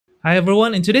Hi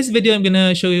everyone, in today's video I'm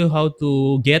gonna show you how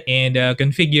to get and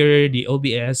configure the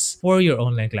OBS for your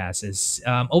online classes.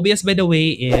 OBS, by the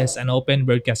way, is an open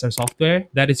broadcaster software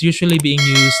that is usually being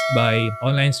used by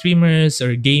online streamers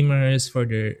or gamers for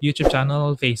their YouTube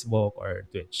channel, Facebook, or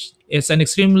Twitch. It's an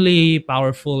extremely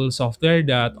powerful software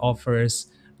that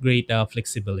offers great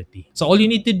flexibility. So all you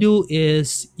need to do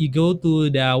is you go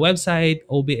to the website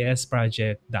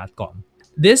obsproject.com.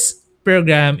 This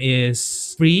program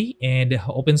is free and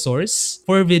open source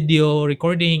for video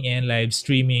recording and live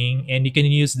streaming, and you can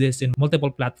use this in multiple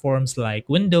platforms like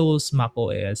Windows, Mac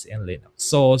OS, and Linux.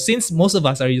 So since most of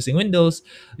us are using Windows,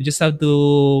 you just have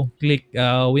to click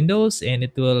Windows and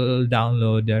it will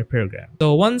download the program.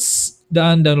 So once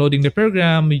done downloading the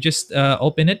program, you just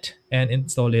open it and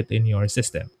install it in your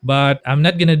system. But I'm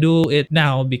not gonna do it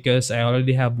now because I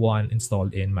already have one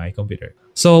installed in my computer.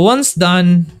 So once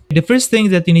done, the first thing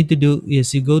that you need to do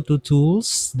is you go to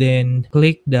tools, then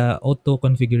click the auto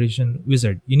configuration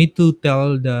wizard. You need to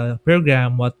tell the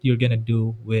program what you're gonna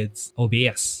do with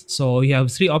OBS. So you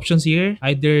have three options here.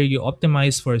 Either you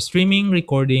optimize for streaming,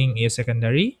 recording is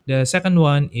secondary. The second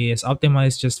one is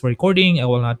optimized just for recording. I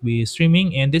will not be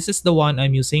streaming, and this is the one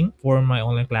I'm using for my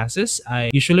online classes.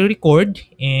 I usually record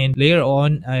and later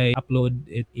on I upload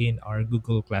it in our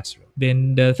Google Classroom.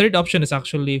 Then the third option is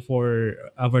actually for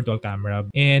a virtual camera.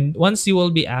 And once you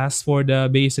will be asked for the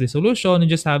base resolution, you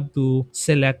just have to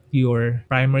select your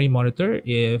primary monitor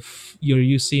if you're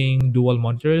using dual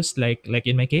monitors like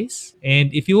in my case.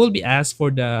 And if you will be asked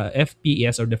for the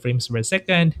FPS or the frames per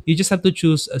second, you just have to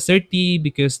choose a 30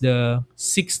 because the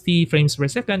 60 frames per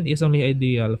second is only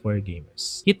ideal for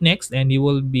gamers. Hit next and you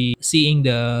will be seeing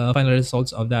the final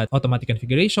results of that automatic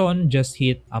configuration. Just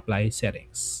hit apply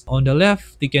settings. On the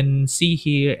left, you can see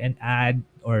here and add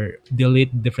or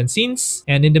delete different scenes,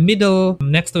 and in the middle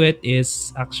next to it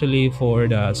is actually for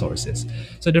the sources.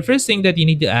 So the first thing that you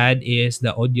need to add is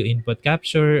the audio input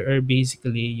capture, or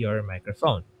basically your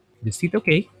microphone. Just hit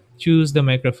OK. Choose the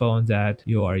microphone that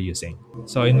you are using.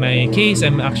 So in my case,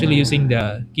 I'm actually using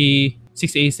the key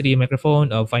 6A3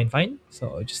 microphone of Fine.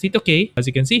 So just hit OK. As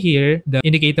you can see here, the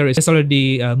indicator is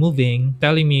already moving,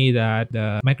 telling me that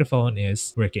the microphone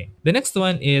is working. The next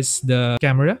one is the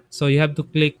camera. So you have to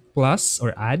click plus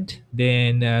or add,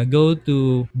 then go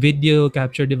to video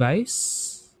capture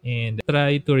device and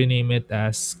try to rename it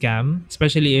as cam,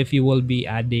 especially if you will be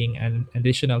adding an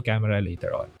additional camera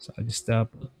later on. So I'll just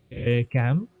put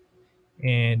cam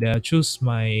and choose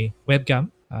my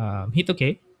webcam. Hit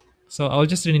OK. So I'll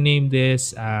just rename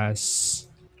this as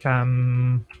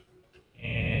cam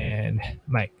and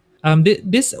mic.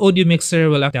 This audio mixer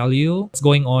will tell you what's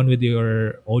going on with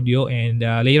your audio, and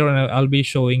later on I'll be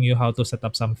showing you how to set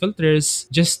up some filters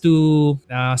just to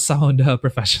sound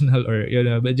professional, or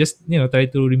but just try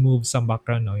to remove some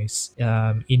background noise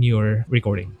in your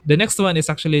recording. The next one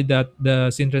is actually the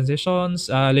scene transitions.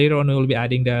 Later on we'll be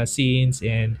adding the scenes,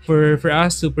 and for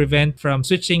us to prevent from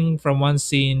switching from one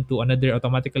scene to another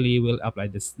automatically, we'll apply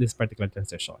this particular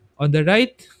transition. On the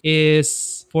right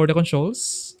is for the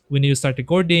controls. When you start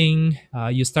recording,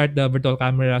 you start the virtual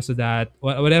camera so that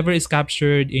whatever is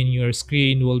captured in your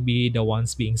screen will be the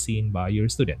ones being seen by your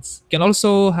students. You can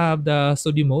also have the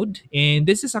studio mode, and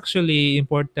this is actually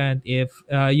important if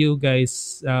you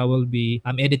guys will be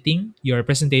editing your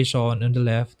presentation on the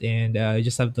left, and you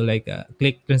just have to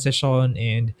click transition,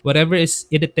 and whatever is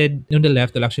edited on the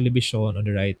left will actually be shown on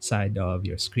the right side of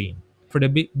your screen. For the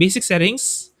basic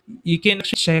settings, you can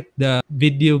actually check the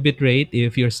video bitrate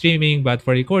if you're streaming, but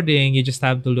for recording, you just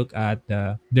have to look at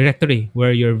the directory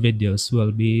where your videos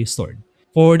will be stored.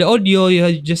 For the audio,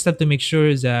 you just have to make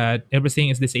sure that everything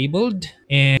is disabled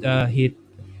and hit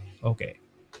OK.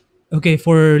 Okay,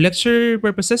 for lecture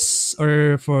purposes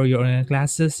or for your online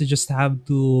classes, you just have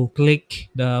to click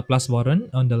the plus button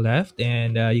on the left,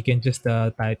 and you can just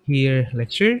type here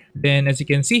lecture. Then as you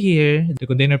can see here, the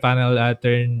container panel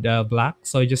turned black.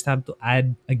 So you just have to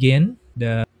add again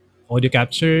the audio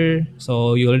capture.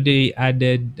 So you already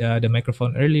added the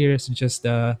microphone earlier, so just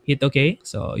hit OK.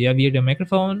 So you have here the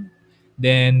microphone.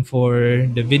 Then for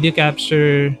the video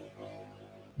capture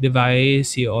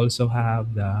device, you also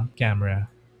have the camera.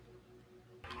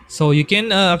 So you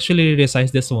can actually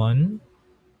resize this one.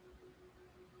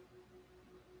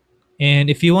 And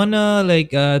if you wanna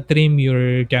trim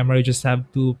your camera, you just have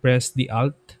to press the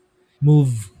Alt,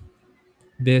 move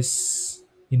this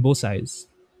in both sides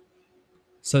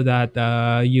so that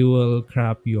you will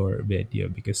crop your video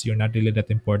because you're not really that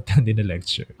important in the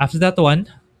lecture. After that one,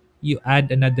 you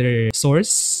add another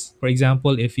source. For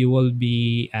example, if you will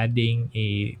be adding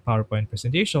a PowerPoint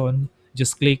presentation,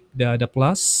 just click the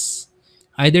plus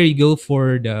Either you go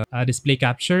for the display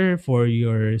capture for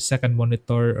your second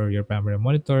monitor or your primary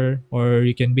monitor, or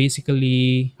you can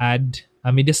basically add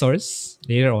a media source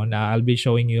later on. I'll be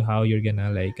showing you how you're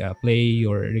gonna like play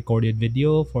your recorded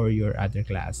video for your other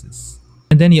classes.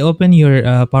 And then you open your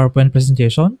PowerPoint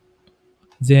presentation.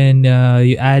 Then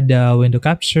you add window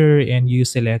capture and you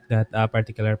select that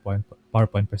particular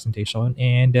PowerPoint presentation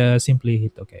and simply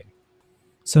hit OK.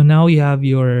 So now you have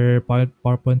your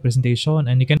PowerPoint presentation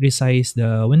and you can resize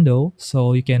the window.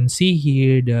 So you can see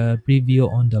here the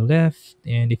preview on the left.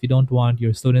 And if you don't want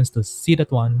your students to see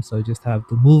that one, so you just have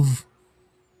to move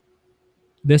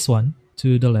this one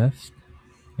to the left.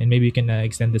 And maybe you can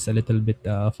extend this a little bit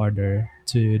farther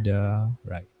to the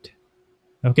right.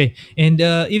 Okay, and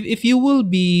if you will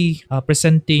be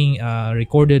presenting a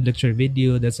recorded lecture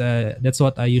video, that's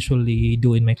what I usually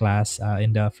do in my class.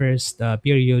 In the first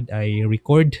period, I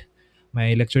record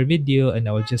my lecture video and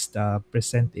I will just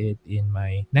present it in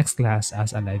my next class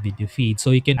as a live video feed.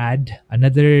 So you can add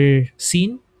another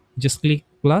scene. Just click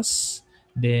plus,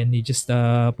 then you just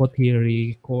put here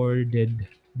recorded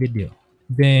video.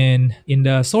 Then in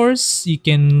the source, you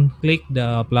can click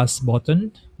the plus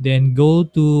button, then go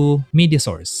to media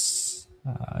source.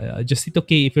 Just hit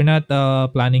OK. If you're not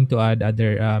planning to add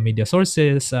other media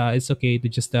sources, it's okay to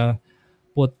just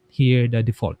put here the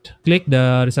default. Click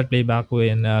the result playback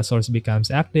when source becomes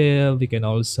active. You can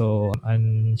also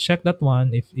uncheck that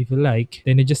one if you like.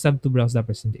 Then you just have to browse the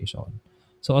presentation.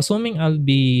 So assuming I'll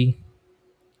be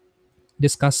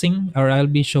discussing or I'll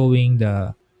be showing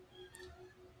the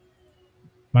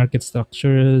market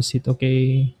structures, hit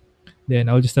OK. Then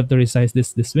I'll just have to resize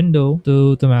this window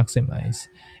to maximize.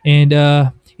 And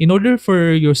in order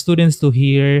for your students to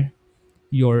hear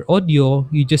your audio,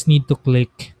 you just need to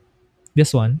click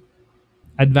this one,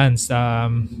 advanced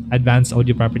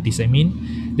audio properties. I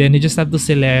mean, then you just have to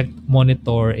select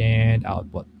monitor and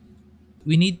output.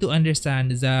 We need to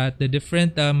understand that the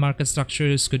different market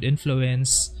structures could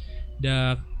influence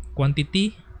the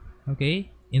quantity.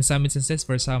 Okay, in some instances,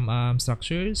 for some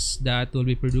structures that will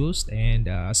be produced and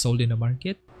sold in the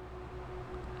market.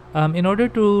 In order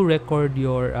to record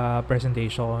your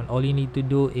presentation, all you need to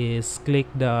do is click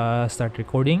the start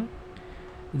recording.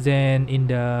 Then in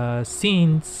the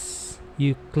scenes,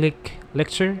 you click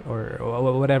lecture or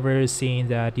whatever scene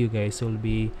that you guys will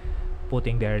be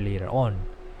putting there later on.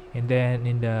 And then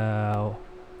in the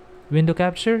window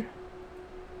capture,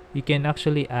 you can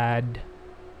actually add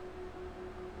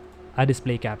a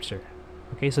display capture.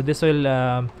 Okay, so this will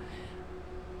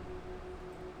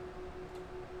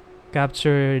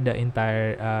capture the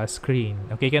entire screen.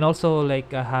 Okay, you can also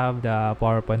like have the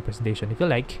PowerPoint presentation if you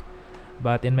like,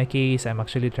 but in my case, I'm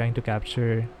actually trying to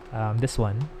capture this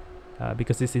one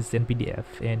because this is in PDF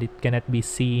and it cannot be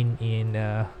seen in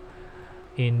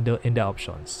the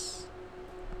options.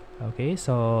 Okay,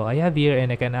 so I have here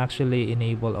and I can actually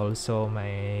enable also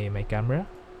my camera,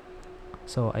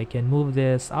 so I can move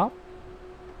this up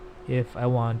if I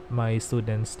want my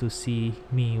students to see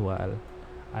me while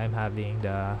I'm having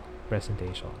the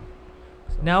presentation.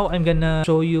 Now I'm gonna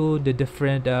show you the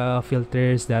different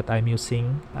filters that I'm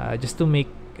using just to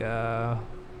make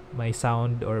my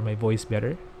sound or my voice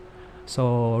better.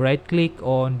 So right click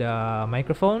on the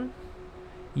microphone,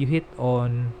 you hit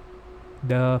on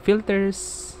the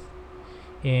filters,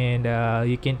 and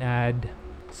you can add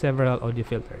several audio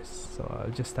filters. So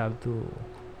I'll just have to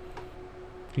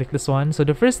click this one. So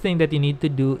the first thing that you need to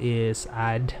do is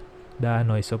add the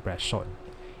noise suppression,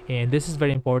 and this is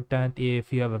very important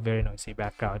if you have a very noisy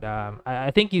background.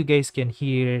 I think you guys can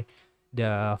hear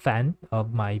the fan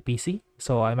of my PC,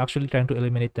 so I'm actually trying to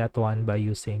eliminate that one by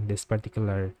using this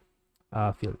particular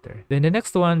filter. Then the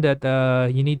next one that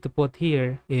you need to put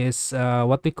here is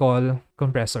what we call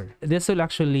compressor. This will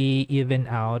actually even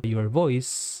out your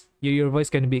voice. Your voice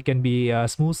can be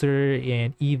smoother,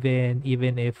 and even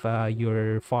if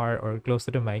you're far or close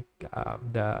to the mic,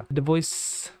 the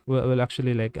voice will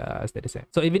actually like stay the same.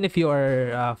 So even if you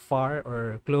are far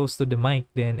or close to the mic,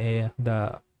 then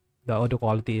the audio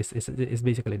quality is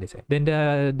basically the same. Then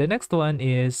the next one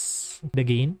is the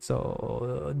gain.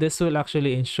 So this will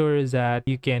actually ensure that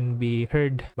you can be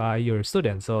heard by your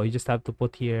students. So you just have to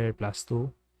put here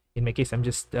 +2. In my case, I'm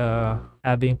just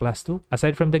having +2.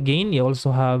 Aside from the gain, you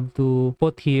also have to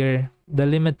put here the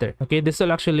limiter. Okay, this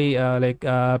will actually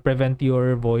prevent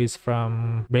your voice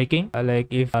from breaking. Like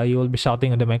if you will be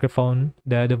shouting on the microphone,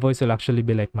 the voice will actually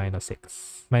be like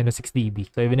 -6. minus 6 dB.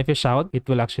 So even if you shout, it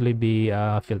will actually be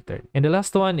filtered. And the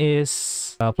last one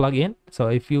is plugin. So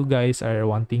if you guys are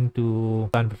wanting to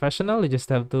sound professional, you just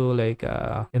have to like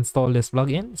install this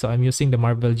plugin. So I'm using the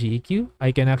Marvel GEQ.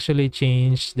 I can actually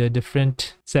change the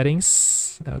different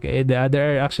settings. Okay,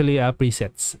 there are actually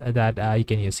presets that you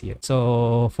can use here.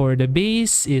 So for the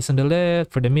bass is on the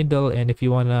left, for the middle, and if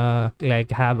you wanna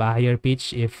like have a higher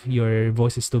pitch, if your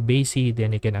voice is too bassy,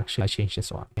 then you can actually change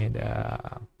this one. And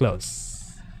close.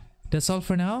 That's all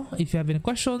for now. If you have any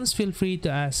questions, feel free to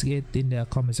ask it in the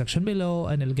comment section below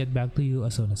and I'll get back to you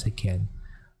as soon as I can.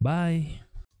 Bye!